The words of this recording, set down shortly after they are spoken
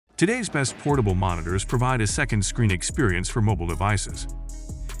Today's best portable monitors provide a second screen experience for mobile devices.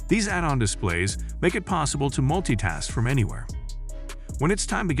 These add-on displays make it possible to multitask from anywhere. When it's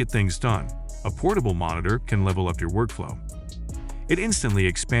time to get things done, a portable monitor can level up your workflow. It instantly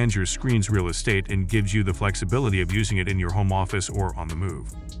expands your screen's real estate and gives you the flexibility of using it in your home office or on the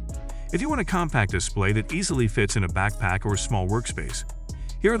move. If you want a compact display that easily fits in a backpack or small workspace,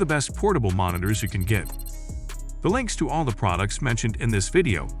 here are the best portable monitors you can get. The links to all the products mentioned in this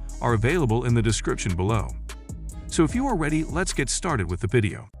video are available in the description below. So if you are ready, let's get started with the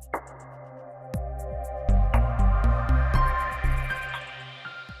video.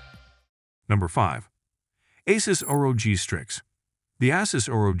 Number 5. Asus ROG Strix. The Asus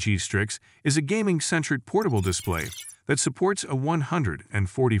ROG Strix is a gaming-centric portable display that supports a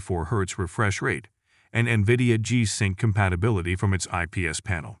 144 Hz refresh rate and NVIDIA G-Sync compatibility from its IPS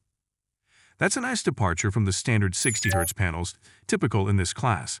panel. That's a nice departure from the standard 60 Hz panels typical in this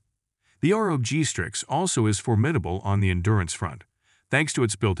class. The ROG Strix also is formidable on the endurance front, thanks to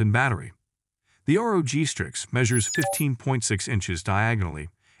its built-in battery. The ROG Strix measures 15.6 inches diagonally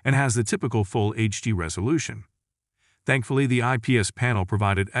and has the typical full HD resolution. Thankfully, the IPS panel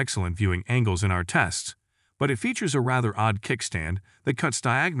provided excellent viewing angles in our tests, but it features a rather odd kickstand that cuts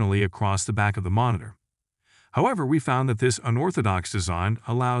diagonally across the back of the monitor. However, we found that this unorthodox design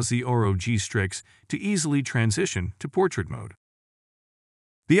allows the ROG Strix to easily transition to portrait mode.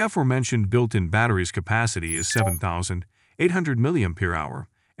 The aforementioned built-in battery's capacity is 7,800 mAh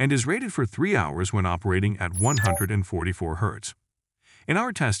and is rated for 3 hours when operating at 144 Hz. In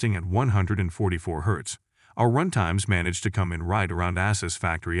our testing at 144 Hz, our runtimes managed to come in right around Asus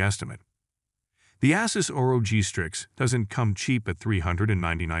factory estimate. The Asus ROG Strix doesn't come cheap at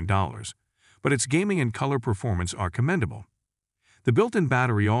 $399, but its gaming and color performance are commendable. The built-in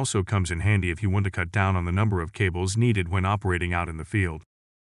battery also comes in handy if you want to cut down on the number of cables needed when operating out in the field.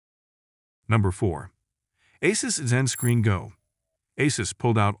 Number 4. Asus ZenScreen Go. Asus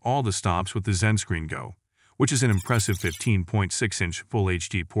pulled out all the stops with the ZenScreen Go, which is an impressive 15.6-inch Full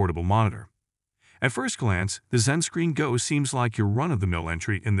HD portable monitor. At first glance, the ZenScreen Go seems like your run-of-the-mill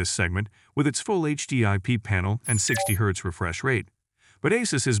entry in this segment with its Full HD IP panel and 60 Hz refresh rate, but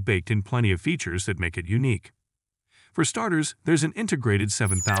Asus has baked in plenty of features that make it unique. For starters, there's an integrated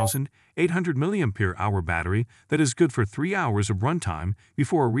 7,800 mAh battery that is good for 3 hours of runtime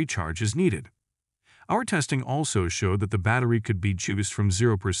before a recharge is needed. Our testing also showed that the battery could be juiced from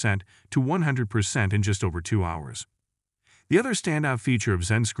 0% to 100% in just over 2 hours. The other standout feature of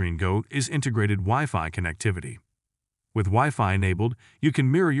ZenScreen Go is integrated Wi-Fi connectivity. With Wi-Fi enabled, you can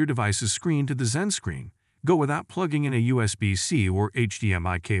mirror your device's screen to the ZenScreen Go without plugging in a USB-C or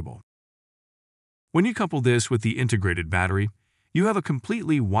HDMI cable. When you couple this with the integrated battery, you have a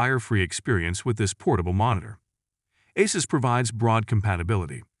completely wire-free experience with this portable monitor. Asus provides broad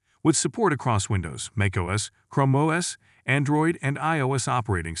compatibility, with support across Windows, macOS, Chrome OS, Android, and iOS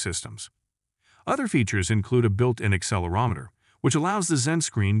operating systems. Other features include a built-in accelerometer, which allows the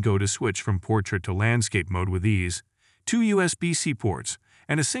ZenScreen Go to switch from portrait to landscape mode with ease, 2 USB-C ports,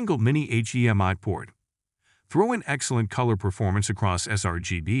 and a single mini HDMI port. Throw in excellent color performance across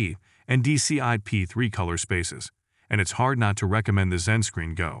sRGB and DCI-P3 color spaces, and it's hard not to recommend the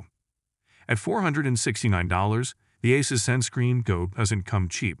ZenScreen Go. At $469, the Asus ZenScreen Go doesn't come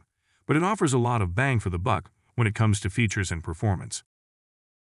cheap, but it offers a lot of bang for the buck when it comes to features and performance.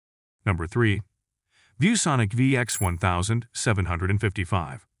 Number 3. Viewsonic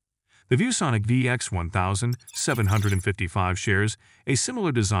VX1755. The Viewsonic VX1755 shares a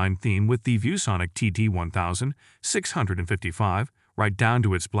similar design theme with the Viewsonic TD1655, right down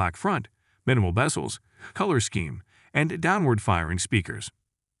to its black front, minimal bezels, color scheme, and downward-firing speakers.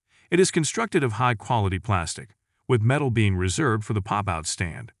 It is constructed of high-quality plastic, with metal being reserved for the pop-out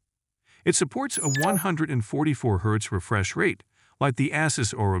stand. It supports a 144 Hz refresh rate, like the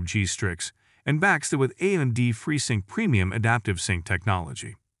Asus ROG Strix, and backs it with AMD FreeSync Premium Adaptive Sync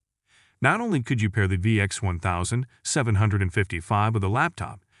technology. Not only could you pair the VX1755 with a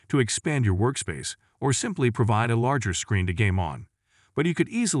laptop to expand your workspace or simply provide a larger screen to game on, but you could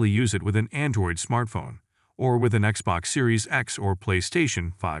easily use it with an Android smartphone or with an Xbox Series X or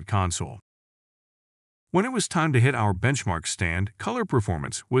PlayStation 5 console. When it was time to hit our benchmark stand, color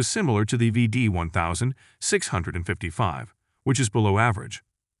performance was similar to the VD1655, which is below average.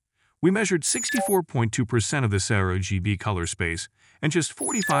 We measured 64.2% of this sRGB color space and just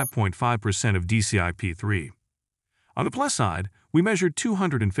 45.5% of DCI-P3. On the plus side, we measured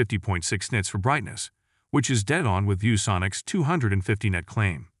 250.6 nits for brightness, which is dead on with Viewsonic's 250 net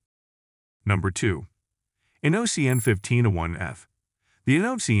claim. Number 2. Innocn 1501F. The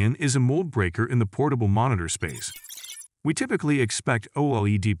Innocn is a mold breaker in the portable monitor space. We typically expect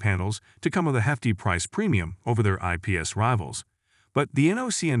OLED panels to come with a hefty price premium over their IPS rivals, but the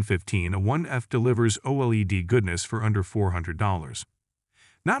Innocn 1501F delivers OLED goodness for under $400.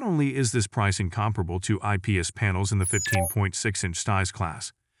 Not only is this pricing comparable to IPS panels in the 15.6-inch size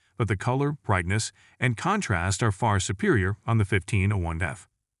class, but the color, brightness, and contrast are far superior on the 1501F.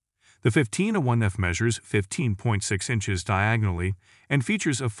 The 1501F measures 15.6 inches diagonally and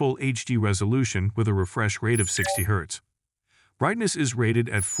features a full HD resolution with a refresh rate of 60 Hz. Brightness is rated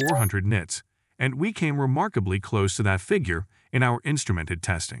at 400 nits, and we came remarkably close to that figure in our instrumented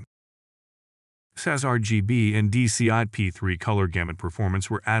testing. SAS RGB and DCI-P3 color gamut performance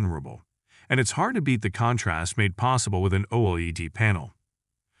were admirable, and it's hard to beat the contrast made possible with an OLED panel.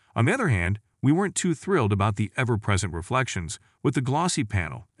 On the other hand, we weren't too thrilled about the ever-present reflections with the glossy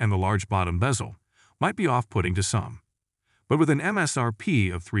panel, and the large bottom bezel might be off-putting to some. But with an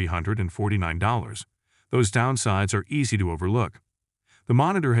MSRP of $349, those downsides are easy to overlook. The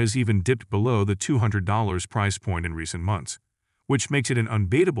monitor has even dipped below the $200 price point in recent months, which makes it an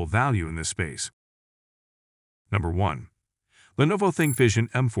unbeatable value in this space. Number 1. Lenovo ThinkVision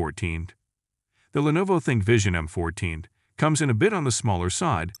M14. The Lenovo ThinkVision M14 comes in a bit on the smaller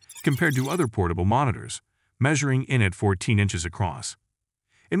side compared to other portable monitors, measuring in at 14 inches across.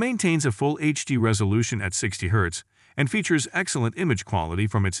 It maintains a full HD resolution at 60 Hz and features excellent image quality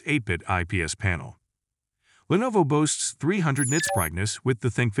from its 8-bit IPS panel. Lenovo boasts 300 nits brightness with the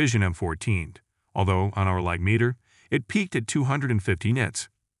ThinkVision M14, although on our light meter, it peaked at 250 nits.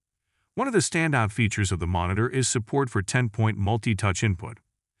 One of the standout features of the monitor is support for 10-point multi-touch input.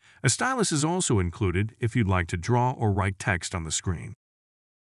 A stylus is also included if you'd like to draw or write text on the screen.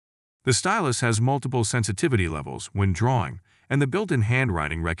 The stylus has multiple sensitivity levels when drawing, and the built-in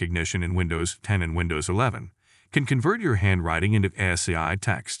handwriting recognition in Windows 10 and Windows 11 can convert your handwriting into ASCII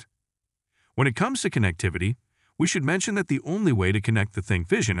text. When it comes to connectivity, we should mention that the only way to connect the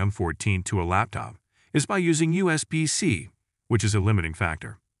ThinkVision M14 to a laptop is by using USB-C, which is a limiting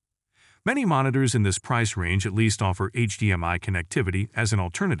factor. Many monitors in this price range at least offer HDMI connectivity as an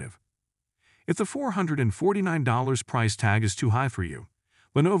alternative. If the $449 price tag is too high for you,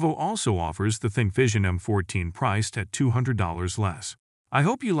 Lenovo also offers the ThinkVision M14 priced at $200 less. I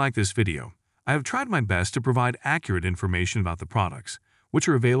hope you like this video. I have tried my best to provide accurate information about the products, which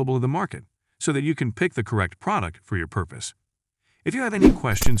are available in the market, so that you can pick the correct product for your purpose. If you have any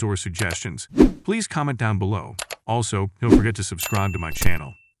questions or suggestions, please comment down below. Also, don't forget to subscribe to my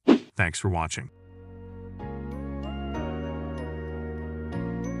channel. Thanks for watching.